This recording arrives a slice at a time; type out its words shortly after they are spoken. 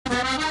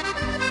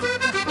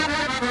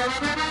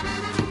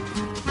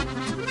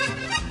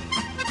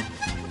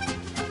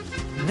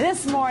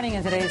This morning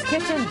in today's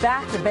kitchen,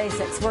 back to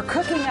basics. We're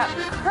cooking up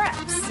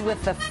crepes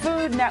with the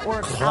Food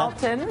Network's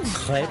Alton.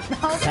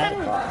 Alton,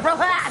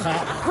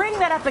 relax. Bring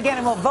that up again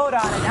and we'll vote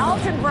on it.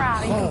 Alton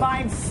Brown, he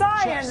combines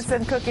science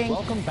and cooking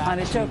on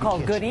a show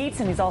called Good Eats,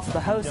 and he's also the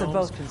host of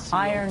both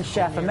Iron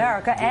Chef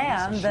America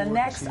and The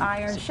Next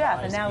Iron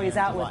Chef. And now he's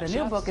out with a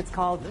new book. It's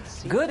called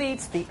Good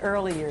Eats, The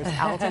Early Years.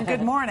 Alton,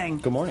 good morning.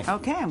 Good morning.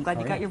 Okay, I'm glad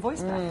you got your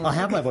voice back. I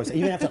have my voice. You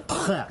even have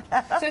to.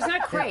 So it's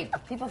not crepe.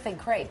 People think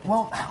crepe.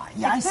 Well,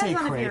 yeah, I say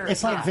crepe.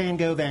 It's like Van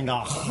Gogh, Van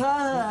Gogh.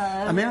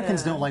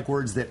 Americans don't like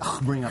words that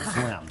bring up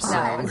phlegm. So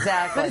No,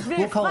 exactly. But it's very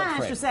we'll call it French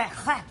crepe. to say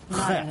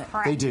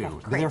crepe. They do.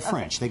 But they're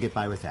French. They get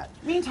by with that.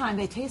 Meantime,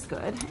 they taste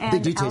good. And They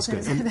do taste good,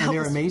 Alton's and help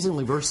they're us-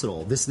 amazingly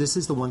versatile. This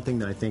is the one thing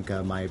that I think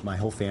my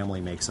whole family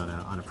makes on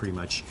a pretty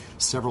much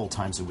several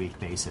times a week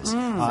basis. So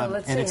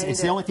let's see and how you it's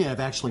do the it. only thing I've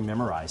actually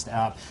memorized.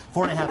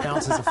 4.5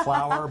 ounces of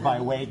flour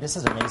by weight. This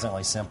is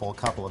amazingly simple. A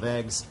couple of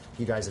eggs.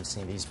 You guys have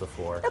seen these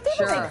before. Now, people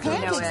Sure. make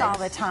pancakes No all eggs.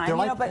 the time. They're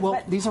you like, know,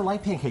 but these are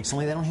like pancakes,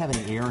 only they don't have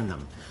any air in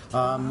them.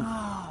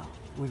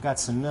 We've got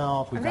some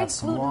milk. We've Are they got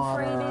some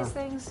water. gluten-free, these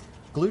things?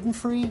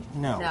 Gluten-free?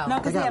 No. No,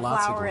 because they got have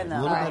lots of flour in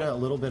gluten. them. A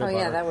little bit of Oh,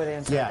 butter. yeah, that would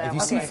answer Yeah, that if you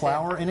one. see Okay,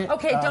 flour in it.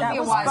 Okay, don't be a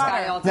was wise butter.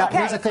 guy. I'll Now, tell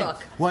here's you. the thing. Look,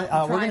 We're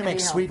trying going to to make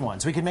be sweet healthy.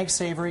 ones. We could make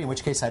savory, in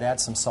which case I'd add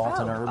some salt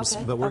and herbs.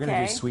 okay. But we're going to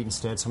Okay. do sweet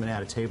instead. So I'm going to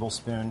add a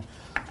tablespoon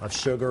of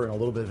sugar and a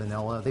little bit of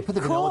vanilla. They put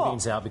the vanilla Cool.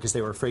 beans out because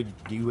they were afraid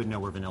you wouldn't know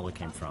where vanilla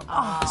came from.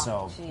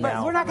 So But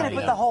now we're not going ready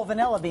to put the whole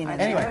vanilla bean in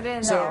there. Put it Anyway,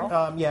 in so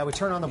there. yeah, we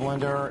turn on the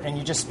blender and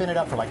you just spin it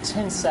up for like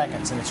 10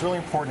 seconds, and it's really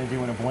important to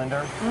do in a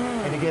blender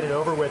and to get it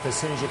over with as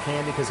soon as you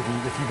can, because if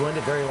you blend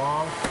it very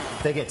long,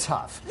 they get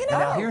tough. You And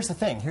now know. here's the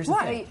thing.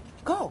 What?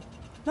 Go.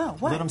 No,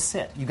 what? Let them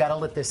sit. You got to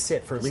let this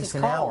sit for at least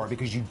an hour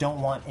because you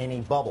don't want any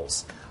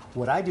bubbles.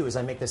 What I do is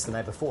I make this the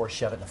night before,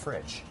 shove it in the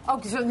fridge. Oh,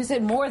 so you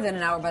said more than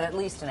an hour, but at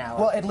least an hour.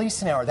 Well, at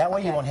least an hour. That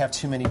way you Okay. won't have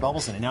too many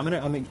bubbles in it. Now,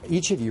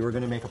 each of you are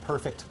going to make a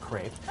perfect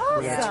crepe.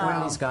 We're going to Awesome.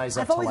 turn these guys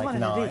up I've to always like wanted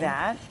 9. to do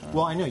that.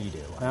 Well, I know you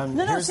do. No, Here's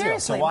the deal. seriously.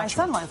 So My watch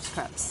son me. loves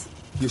crepes.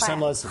 Your son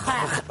loves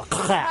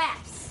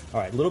Crepes. All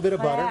right, a little bit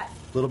of butter. Crepes.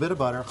 A little bit of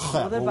butter.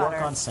 little bit of We'll butter.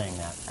 work on saying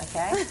that.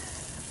 Okay.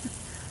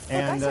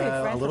 And I studied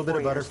a French little for bit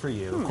of 4 butter years. for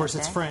you. Of course,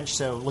 it's okay. French,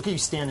 so look at you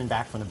standing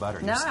back from the butter.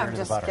 No, You're staring I'm at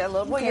the just butter. get a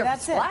little. Well, Okay, you're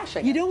that's it.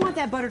 splashing. You don't want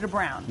that butter to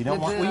brown. You don't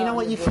want. Well, you know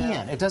what? You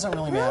can. It doesn't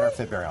really matter if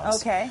it browns.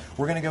 Okay.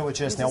 We're going to go with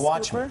just. Use Now a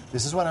watch me. scooper?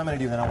 This is what I'm going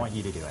to do. Then I want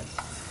you to do it.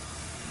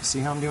 See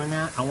how I'm doing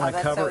that? I want to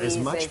that's cover so as easy.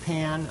 much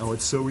pan. Oh,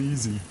 it's so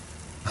easy.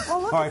 Oh,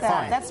 look All right, at that.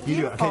 fine. That's you do it.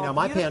 beautiful. Okay, now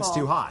my pan's beautiful.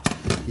 too hot.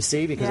 You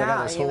see, because I got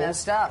Yeah, those you holes.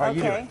 messed up. All right,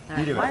 you do Okay. it.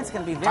 You do it. Mine's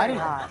gonna be I very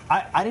didn't- hot.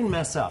 I didn't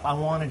mess up. I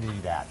wanted to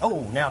do that.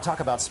 Oh, now talk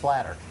about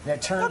splatter. Now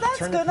turn. Oh, that's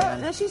turn good. the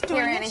pan. No, she's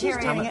doing Here, it. Annie, She's here,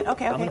 doing Annie. it. Okay,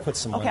 okay. I'm gonna put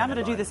some Okay, lemon I'm going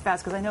in to do mine. this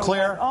fast because I know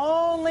Claire? we have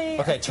only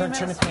Okay, a few turn the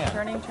minutes. pan.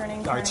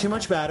 Turning. All right, too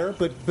much batter,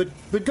 but good.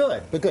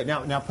 But good.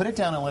 Now put it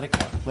down and let it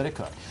cook. Let it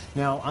cook.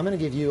 Now I'm going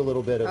to give you a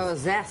little bit of Oh,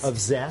 zest. Of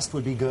zest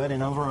would be good.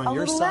 And over on A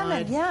your little side,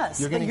 lemon, yes.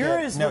 you're going to But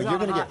get yours no. was You're on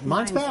going to hot. get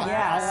mine's Mine's- bad.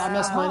 yes. I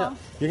messed mine up.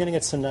 You're going to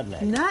get some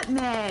nutmeg.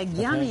 Nutmeg,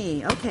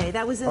 yummy. Okay,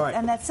 that was it, All right.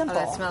 and that's simple. Oh,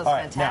 that smells All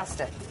right,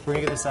 fantastic. now we're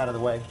going to get this out of the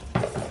way.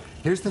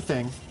 Here's the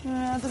thing.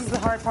 This is the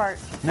hard part.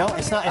 No,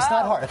 it's not. It's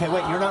not hard. Okay,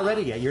 wait. You're not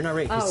ready yet. You're not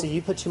ready. You Oh. see,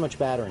 you put too much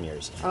batter in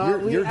yours. Oh,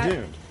 You're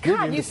doomed. You're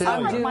God, doomed you to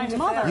sound failure. like my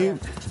mother. You,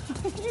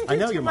 You I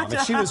know did your too mom, much.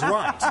 and she was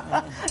right.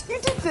 You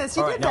did this.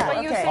 You All right, did now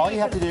that. look, Okay. all you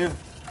have to do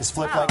is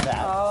flip like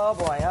that. Oh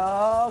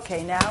boy.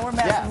 Okay, now we're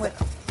messing Yeah. with.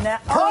 Now,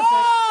 Perfect.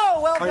 oh,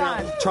 well All right, now,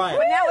 done. try it.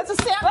 But now it's a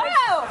sandwich.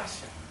 Wow!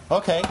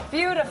 Okay.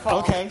 Beautiful.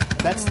 Okay.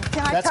 That's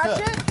Can I that's touch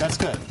good. it? That's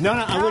good. No,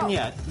 I No. wouldn't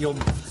yet. You'll.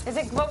 Is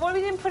it? But what?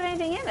 We didn't put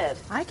anything in it.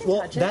 I can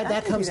Well, touch it. that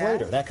I can comes do that.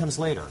 later. That comes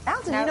later.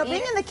 Alton, Now you know, eat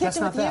being it. in the That's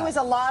kitchen not with you bad. is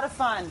a lot of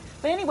fun.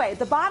 But anyway,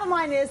 the bottom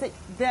line is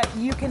that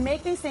you can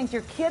make these things.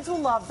 Your kids will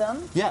love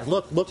them. Yeah.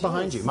 Look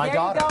behind you. My there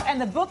daughter. you go.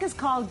 And the book is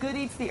called Good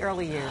Eats, The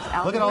Early Years.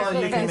 Alton, Look at all that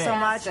you thank can you so make.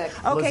 much.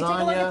 Fantastic. Okay, take a look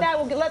Lasagna, at that.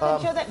 We'll let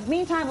them show that.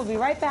 Meantime, we'll be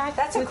right back.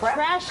 That's a with crepe.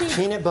 trashy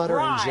Peanut butter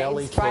and fries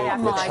jelly right cake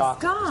after with this.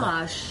 chocolate.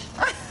 Gosh.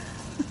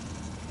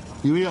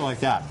 You eat it like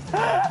that.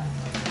 Okay.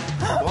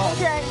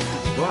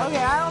 Go on.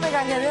 Okay, I don't think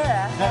I can do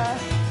that.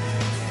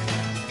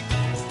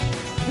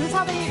 Is this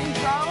how they eat in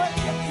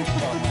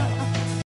Charlotte?